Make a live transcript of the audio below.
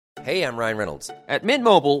Hey, I'm Ryan Reynolds. At Mint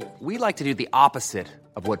Mobile, we like to do the opposite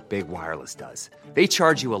of what Big Wireless does. They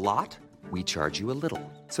charge you a lot, we charge you a little.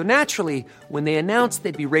 So naturally, when they announced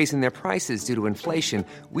they'd be raising their prices due to inflation,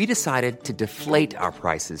 we decided to deflate our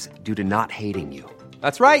prices due to not hating you.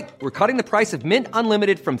 That's right. We're cutting the price of Mint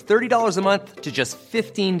Unlimited from $30 a month to just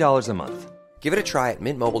 $15 a month. Give it a try at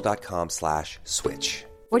mintmobile.com/switch.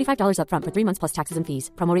 $45 up front for 3 months plus taxes and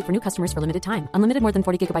fees. Promo rate for new customers for limited time. Unlimited more than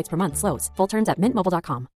 40 gigabytes per month. Slows full terms at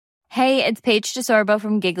mintmobile.com. Hey, it's Paige DeSorbo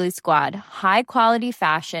from Giggly Squad. High quality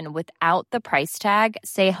fashion without the price tag.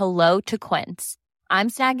 Say hello to Quince. I'm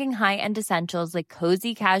snagging high-end essentials like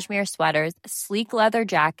cozy cashmere sweaters, sleek leather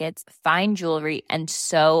jackets, fine jewelry, and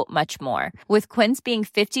so much more. With Quince being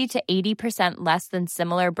 50 to 80% less than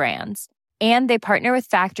similar brands. And they partner with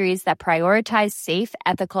factories that prioritize safe,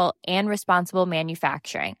 ethical, and responsible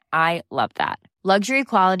manufacturing. I love that. Luxury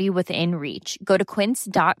quality within reach. Go to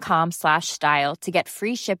quince.com/style to get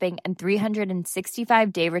free shipping and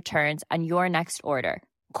 365-day returns on your next order.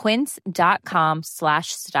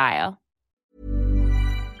 Quince.com/style.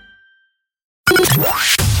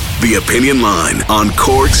 The Opinion Line on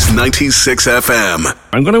Cork's 96 FM.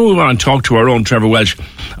 I'm going to move on and talk to our own Trevor Welch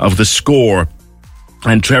of The Score.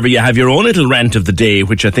 And Trevor, you have your own little rant of the day,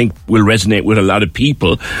 which I think will resonate with a lot of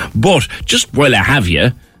people. But just while I have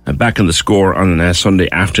you, back on The Score on Sunday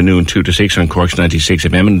afternoon, 2 to 6 on Cork's 96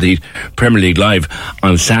 FM, and indeed Premier League Live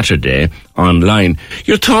on Saturday online.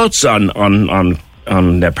 Your thoughts on Páirc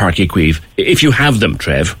Uí Chaoimh, if you have them,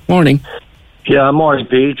 Trev. Morning. Yeah, morning,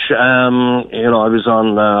 Peach. I was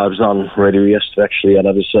on radio yesterday actually, and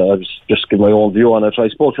I was just giving my own view on it. I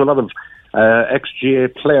spoke to a lot of ex-GA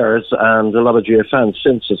players and a lot of GA fans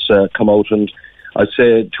since it's come out, and I'd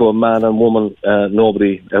say to a man and woman,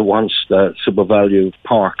 nobody wants the Super Value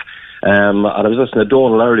Park. And I was listening to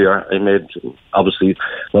Donal earlier. He made obviously a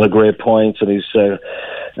lot of great points, and he's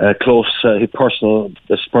close, personal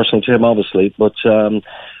to him, obviously. But I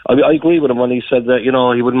agree with him when he said that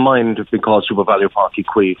he wouldn't mind if we called Super Value Park Uí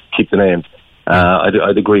Chaoimh, keep the name.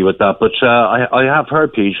 I'd agree with that. But I have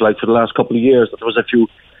heard, Peach, like for the last couple of years, that there was a few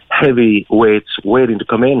heavy weights waiting to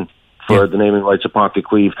come in for the naming rights of Páirc Uí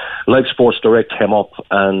Chaoimh. Like Sports Direct came up,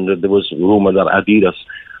 and there was rumour that Adidas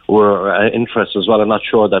were interested as well. I'm not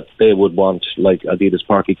sure that they would want like Adidas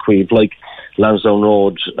Páirc Uí Chaoimh, like Lansdowne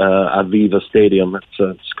Road at Viva Stadium.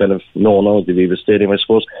 It's kind of known as the Viva Stadium, I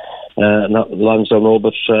suppose. Not Lansdowne Road,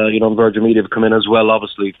 but Virgin Media have come in as well,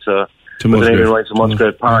 obviously, to the naming rights of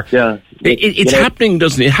Musgrave Park. Yeah, it's happening,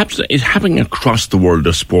 doesn't it? It's happening across the world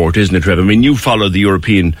of sport, isn't it, Trevor? I mean, you follow the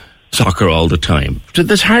European soccer all the time. So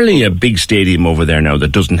there's hardly a big stadium over there now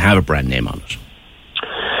that doesn't have a brand name on it.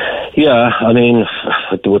 Yeah, I mean,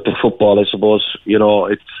 with the football, I suppose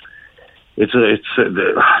it's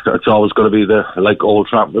always going to be the like Old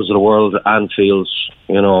Trafford's of the world, Anfields,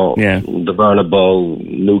 the Bernabeu,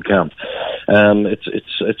 Nou Camp.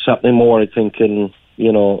 It's happening more, I think, in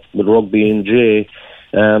with rugby and J.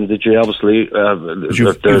 The J obviously. You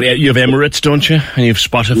have Emirates, don't you? And you have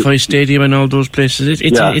Spotify Stadium and all those places.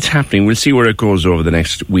 It's happening. We'll see where it goes over the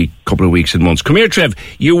next couple of weeks and months. Come here, Trev.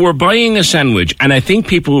 You were buying a sandwich, and I think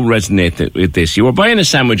people will resonate with this. You were buying a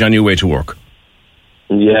sandwich on your way to work.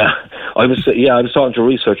 Yeah, I was talking to a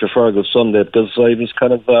researcher Fergal Sunday because I was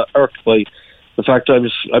kind of irked by the fact I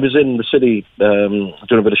was in the city doing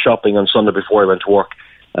a bit of shopping on Sunday before I went to work,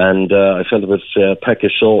 and I felt a bit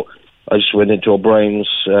peckish, so I just went into O'Brien's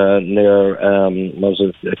near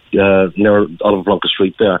Oliver Blanca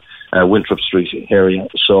Street there, Winthrop Street area.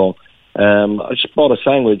 So I just bought a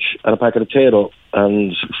sandwich and a packet of potato,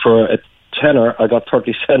 and for a tenner I got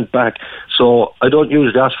 30 cents back. So I don't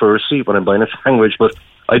usually ask for a receipt when I'm buying a sandwich, but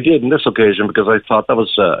I did on this occasion because I thought that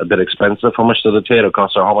was a bit expensive. How much did the potato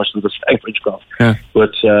cost, or how much did the sandwich cost? Yeah.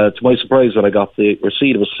 But to my surprise, when I got the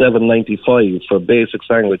receipt, it was $7.95 for a basic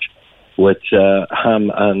sandwich with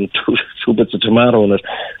ham and two bits of tomato in it.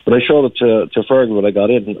 But I showed it to Fergal when I got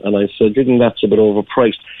in, and I said, "Didn't that's a bit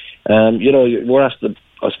overpriced?" We're asked to,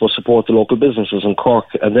 I suppose, support the local businesses in Cork,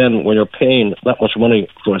 and then when you're paying that much money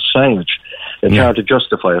for a sandwich, it's hard to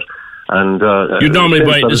justify it. And you'd normally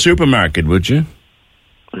buy it in the supermarket, would you?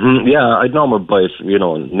 Yeah, I'd normally buy it,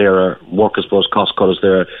 near work, I suppose. Costco's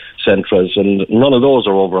there, Centras, and none of those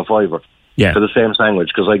are over a $5 for the same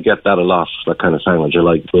sandwich, because I get that a lot, that kind of sandwich I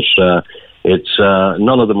like. But it's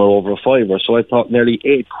none of them are over a $5, so I thought nearly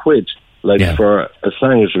 £8 for a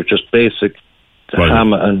sandwich with just basic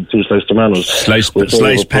ham and 2 sliced tomatoes.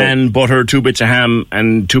 Sliced pan, butter, 2 bits of ham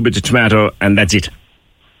and 2 bits of tomato, and that's it.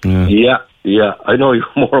 Yeah, I know you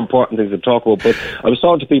have more important things to talk about, but I was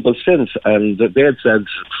talking to people since, and they had said,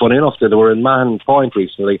 funny enough, that they were in Mahon Point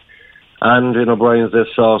recently, And, Brian's, they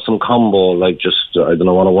saw some combo, like just, I don't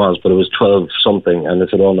know what it was, but it was 12 something. And they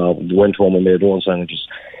said, oh no, went home and made their own sandwiches.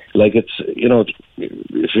 Like it's,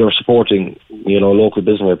 if you're supporting, local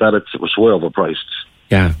business like that, it's way overpriced.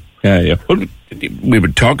 Yeah. Well, we were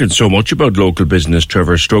talking so much about local business,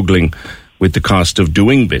 Trevor, struggling with the cost of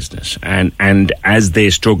doing business. And as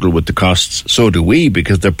they struggle with the costs, so do we,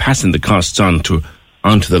 because they're passing the costs onto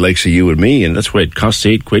the likes of you and me. And that's why it costs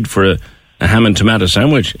 £8 for a ham and tomato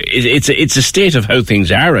sandwich. It's a state of how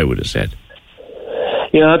things are, I would have said.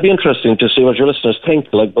 Yeah, it'd be interesting to see what your listeners think.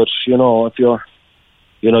 Like, but if you're,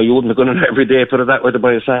 you wouldn't be going in every day, put it that way, to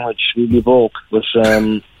buy a sandwich. We'd be broke. But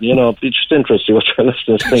it's just interesting what your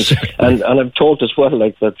listeners think. And I'm told as well,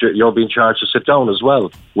 like that you're being charged to sit down as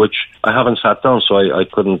well, which I haven't sat down, so I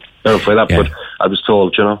couldn't verify that. Yeah. But I was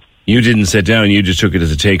told, You didn't sit down, you just took it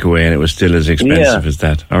as a takeaway, and it was still as expensive as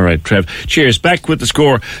that. All right, Trev. Cheers. Back with the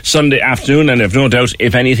Score Sunday afternoon, and I've no doubt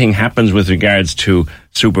if anything happens with regards to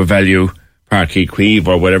Super Value, Páirc Uí Chaoimh,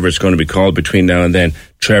 or whatever it's going to be called between now and then,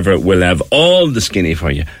 Trevor will have all the skinny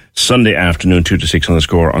for you. Sunday afternoon, 2 to 6 on the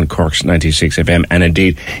Score on Cork's 96 FM. And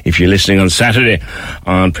indeed, if you're listening on Saturday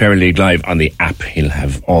on Premier League Live on the app, he'll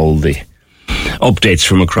have all the updates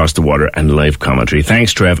from across the water and live commentary.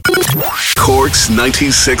 Thanks, Trev. Cork's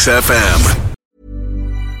 96 FM.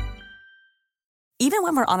 Even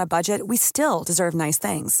when we're on a budget, we still deserve nice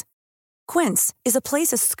things. Quince is a place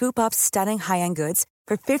to scoop up stunning high-end goods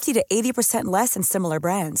for 50 to 80% less than similar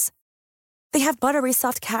brands. They have buttery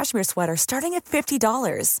soft cashmere sweaters starting at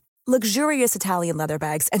 $50, luxurious Italian leather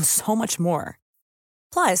bags, and so much more.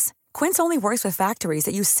 Plus, Quince only works with factories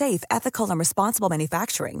that use safe, ethical, and responsible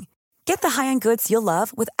manufacturing. Get the high-end goods you'll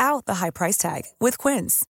love without the high price tag with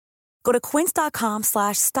Quince. Go to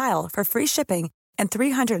quince.com/style for free shipping and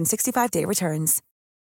 365-day returns.